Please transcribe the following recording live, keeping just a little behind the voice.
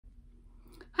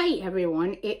Hi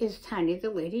everyone, it is Tanya the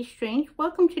Lady Strange.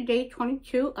 Welcome to day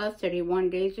 22 of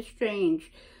 31 Days of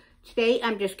Strange. Today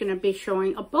I'm just going to be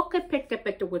showing a book I picked up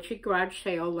at the Witchy Garage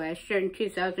sale last year in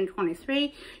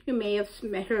 2023. You may have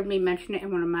heard me mention it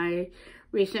in one of my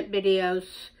recent videos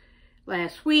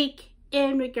last week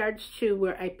in regards to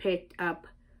where I picked up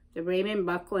the Raymond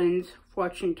Buckland's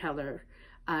Fortune Teller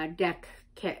deck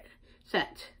kit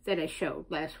set that I showed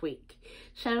last week.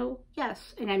 So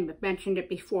yes, and I mentioned it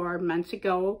before months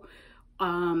ago,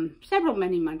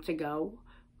 many months ago,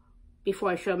 before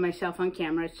I showed myself on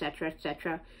camera,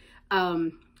 etc.,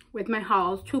 with my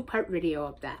hauls, two-part video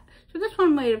of that. So this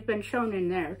one might have been shown in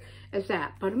there as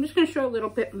that, but I'm just going to show a little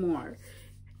bit more.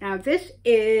 Now this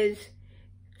is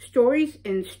Stories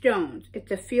in Stones.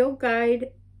 It's a field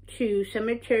guide to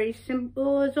cemetery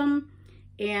symbolism,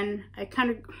 and I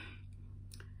can't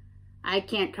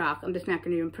talk. I'm just not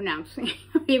going to even pronounce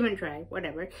even try,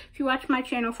 whatever. If you watch my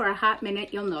channel for a hot minute,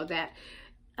 you'll know that.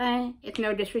 It's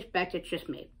no disrespect, it's just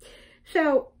me.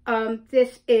 So,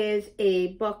 this is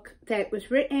a book that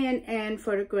was written and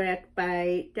photographed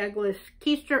by Douglas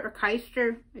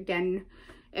Keister. Again,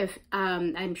 if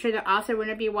I'm sure the author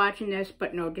wouldn't be watching this,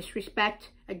 but no disrespect.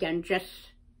 Again,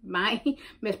 just my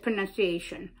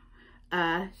mispronunciation,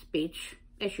 speech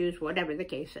issues, whatever the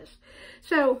case is.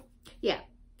 So, yeah.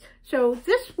 So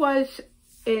this was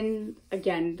in,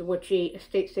 again, the Witchy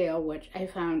estate sale, which I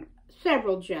found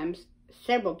several gems,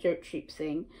 several dirt cheap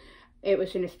things. It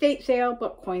was an estate sale,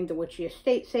 but coined the Witchy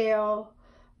estate sale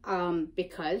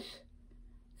because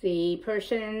the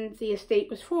person the estate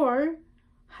was for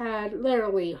had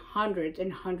literally hundreds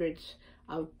and hundreds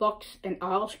of books in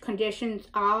all conditions,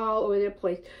 all over the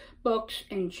place. Books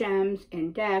and gems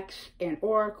and decks and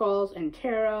oracles and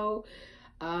tarot.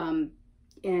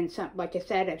 And some, like I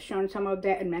said, I've shown some of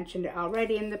that and mentioned it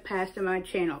already in the past on my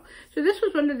channel. So this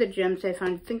was one of the gems I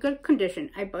found. It's in good condition.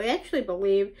 I actually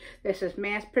believe this is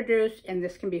mass-produced and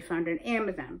this can be found on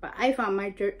Amazon. But I found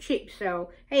my dirt cheap, so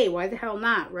hey, why the hell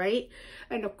not, right?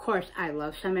 And of course, I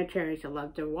love cemeteries. I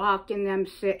love to walk in them,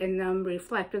 sit in them,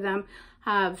 reflect with them,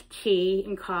 have tea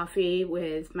and coffee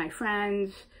with my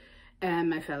friends and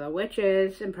my fellow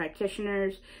witches and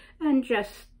practitioners, and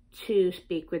just to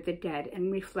speak with the dead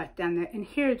and reflect on it and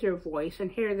hear their voice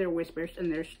and hear their whispers and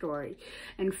their story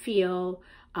and feel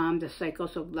the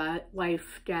cycles of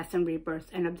life, death, and rebirth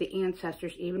and of the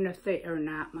ancestors, even if they are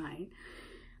not mine.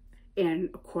 And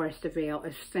of course, the veil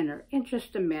is thinner, and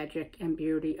just the magic and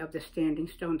beauty of the standing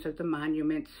stones of the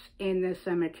monuments in the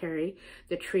cemetery,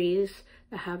 the trees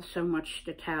that have so much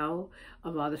to tell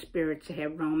of all the spirits that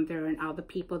have roamed there and all the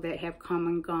people that have come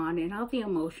and gone and all the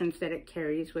emotions that it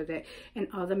carries with it and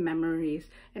all the memories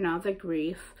and all the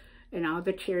grief and all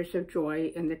the tears of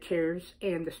joy and the tears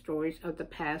and the stories of the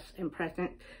past and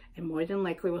present, and more than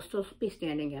likely will still be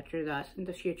standing after us in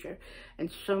the future.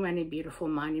 And so many beautiful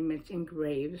monuments and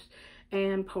graves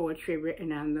and poetry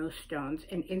written on those stones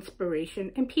and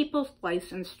inspiration and people's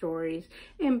lives and stories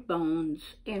and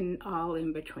bones and all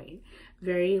in between.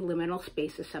 Very liminal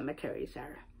spaces cemeteries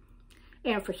are.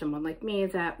 And for someone like me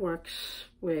that works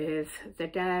with the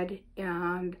dead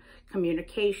and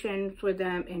communications with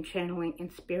them and channeling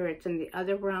in spirits in the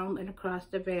other realm and across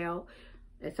the veil,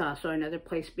 it's also another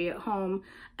place to be at home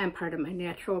and part of my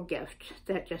natural gift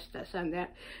that just does on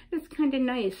that. It's kind of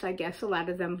nice, I guess. A lot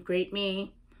of them greet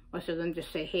me. Most of them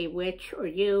just say, hey, witch, or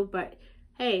you, but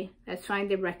hey, that's fine.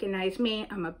 They recognize me.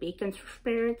 I'm a beacon for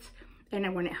spirits, and I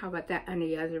wouldn't have it that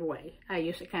any other way. I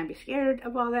used to kind of be scared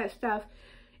of all that stuff,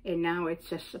 and now it's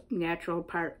just a natural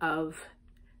part of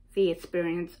the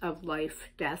experience of life,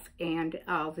 death, and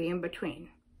all the in-between.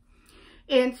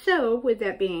 And so, with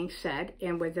that being said,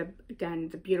 and with, again,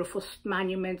 the beautiful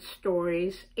monuments,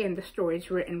 stories, and the stories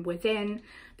written within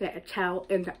that tell,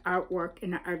 and the artwork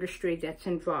and the artistry that's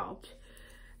involved.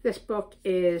 This book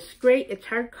is great. It's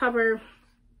hardcover,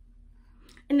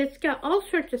 and it's got all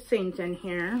sorts of things in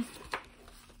here.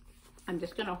 I'm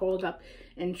just going to hold up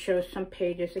and show some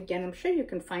pages. Again, I'm sure you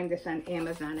can find this on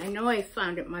Amazon. I know I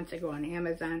found it months ago on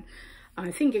Amazon.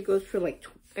 I think it goes for like,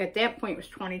 at that point it was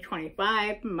 $20,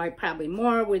 $25, probably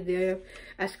more with the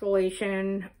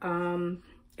escalation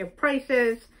of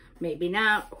prices. Maybe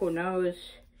not, who knows.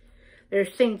 There's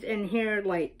things in here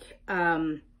like,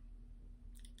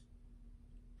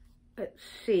 let's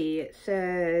see, it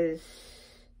says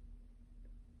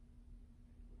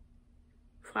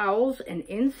fowls and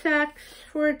insects,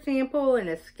 for example, and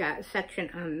it's got a section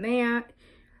on that.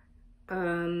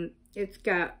 It's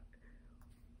got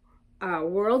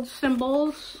world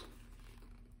symbols.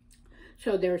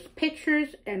 So there's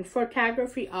pictures and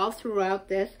photography all throughout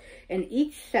this in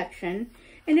each section,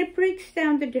 and it breaks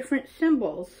down the different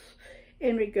symbols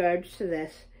in regards to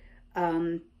this.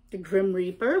 The Grim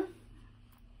Reaper,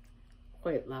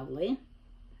 quite lovely.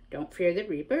 Don't fear the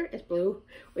Reaper, as Blue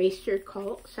Oyster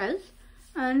Cult says,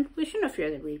 and we shouldn't fear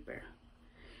the Reaper.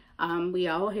 We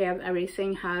all have,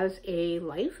 everything has a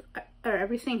life, or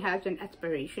everything has an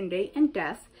expiration date and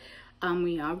death.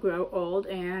 We all grow old,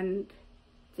 and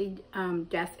the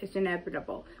death is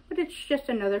inevitable, but it's just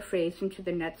another phase into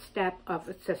the next step of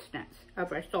existence,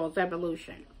 of our soul's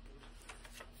evolution.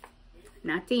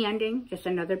 Not the ending, just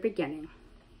another beginning.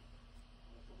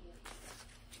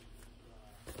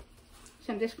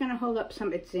 So I'm just going to hold up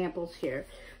some examples here,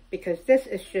 because this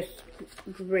is just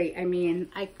great. I mean,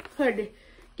 I could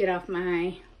get off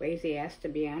my lazy ass, to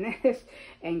be honest,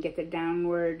 and get the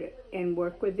downward and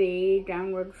work with the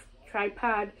downward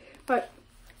tripod, but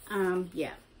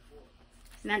yeah,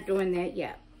 not doing that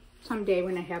yet. Someday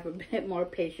when I have a bit more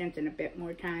patience and a bit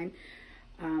more time.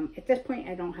 At this point,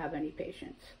 I don't have any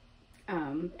patience.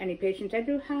 Any patience I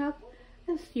do have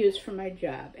is used for my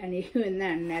job, and even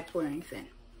then, that's wearing thin.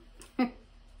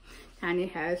 Tanya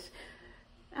has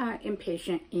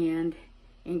impatient and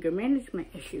anger management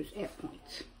issues at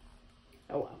points.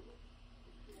 Oh well.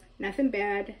 Nothing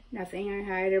bad, nothing I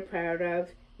hide or proud of.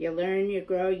 You learn, you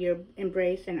grow, you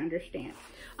embrace and understand.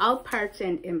 All parts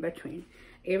and in between.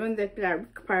 Even the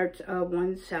dark parts of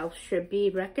oneself should be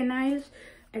recognized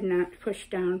and not pushed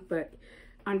down, but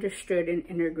understood and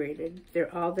integrated.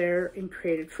 They're all there and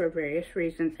created for various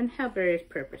reasons and have various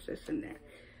purposes in there.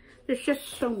 There's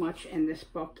just so much in this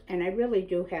book, and I really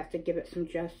do have to give it some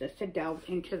justice to delve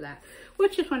into that,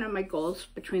 which is one of my goals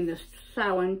between the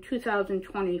Samhain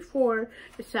 2024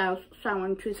 to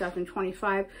Samhain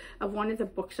 2025 of one of the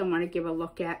books I want to give a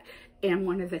look at, and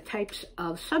one of the types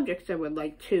of subjects I would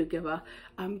like to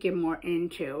give more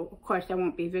into. Of course, I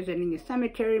won't be visiting the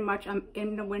cemetery much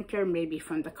in the winter, maybe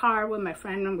from the car with my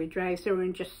friend when we drive through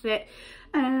and just sit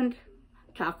and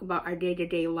talk about our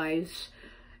day-to-day lives.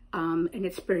 An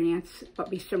experience, but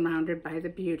be surrounded by the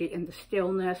beauty and the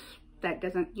stillness. That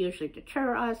doesn't usually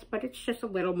deter us, but it's just a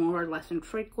little more or less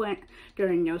infrequent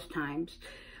during those times.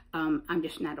 I'm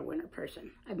just not a winter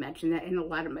person. I mentioned that in a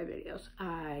lot of my videos.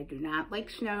 I do not like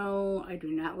snow. I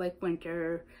do not like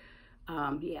winter.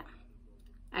 Yeah.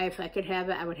 If I could have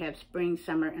it, I would have spring,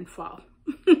 summer, and fall.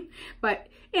 But,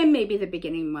 and maybe the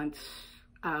beginning months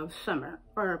of summer,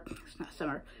 or it's not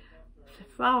summer,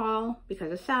 fall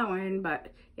because of Samhain, but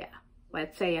yeah,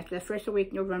 let's say after the first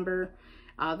week November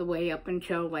all the way up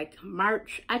until like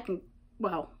March, I can,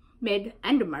 well,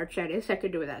 end of March that is, I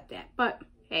could do without that, but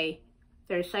hey,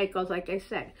 there's cycles, like I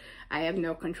said, I have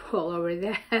no control over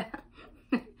that.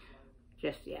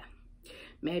 Just, yeah,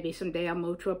 maybe someday I'll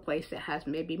move to a place that has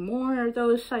maybe more of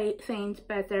those things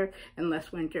better and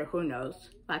less winter, who knows,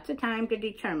 lots of time to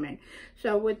determine.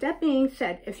 So with that being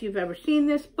said, if you've ever seen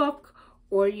this book,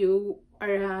 or you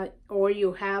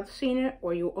have seen it,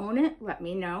 or you own it, let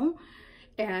me know.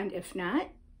 And if not,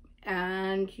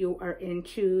 and you are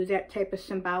into that type of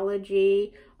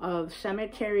symbology of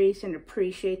cemeteries and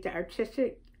appreciate the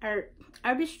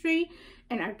artistry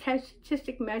and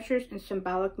artistic measures and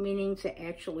symbolic meanings that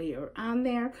actually are on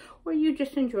there, or you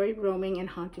just enjoy roaming and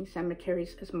haunting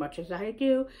cemeteries as much as I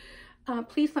do,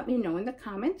 please let me know in the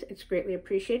comments. It's greatly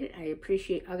appreciated. I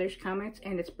appreciate others' comments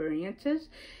and experiences.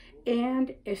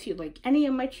 And if you like any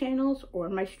of my channels or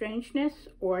my strangeness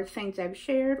or things I've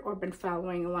shared or been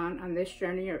following along on this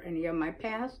journey or any of my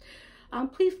past,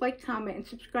 please like, comment, and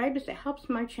subscribe, as it helps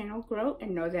my channel grow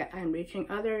and know that I'm reaching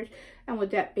others. And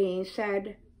with that being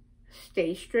said,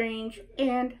 stay strange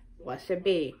and blessed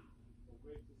be.